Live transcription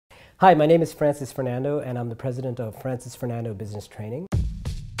Hi, my name is Francis Fernando, and I'm the president of Francis Fernando Business Training.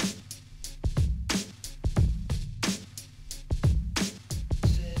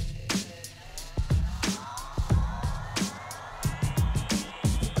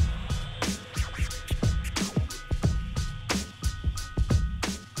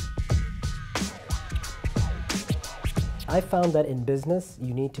 I found that in business,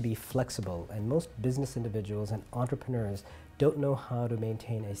 you need to be flexible, and most business individuals and entrepreneurs don't know how to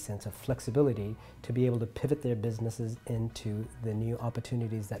maintain a sense of flexibility to be able to pivot their businesses into the new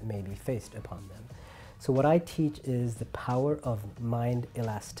opportunities that may be faced upon them. So what I teach is the power of mind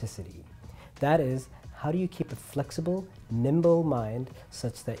elasticity. That is, how do you keep a flexible, nimble mind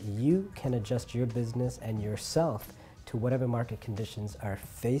such that you can adjust your business and yourself to whatever market conditions are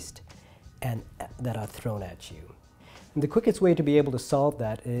faced and that are thrown at you. And the quickest way to be able to solve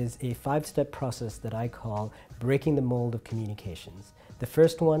that is a 5-step process that I call breaking the mold of communications. The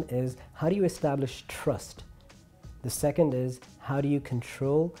first one is, how do you establish trust? The second is, how do you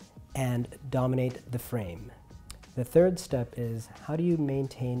control and dominate the frame? The third step is, how do you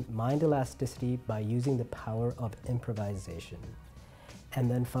maintain mind elasticity by using the power of improvisation?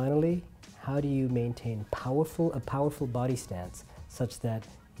 And then finally, how do you maintain a powerful body stance such that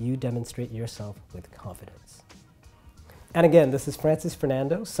you demonstrate yourself with confidence? And again, this is Francis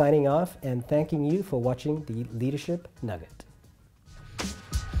Fernando signing off and thanking you for watching the Leadership Nugget.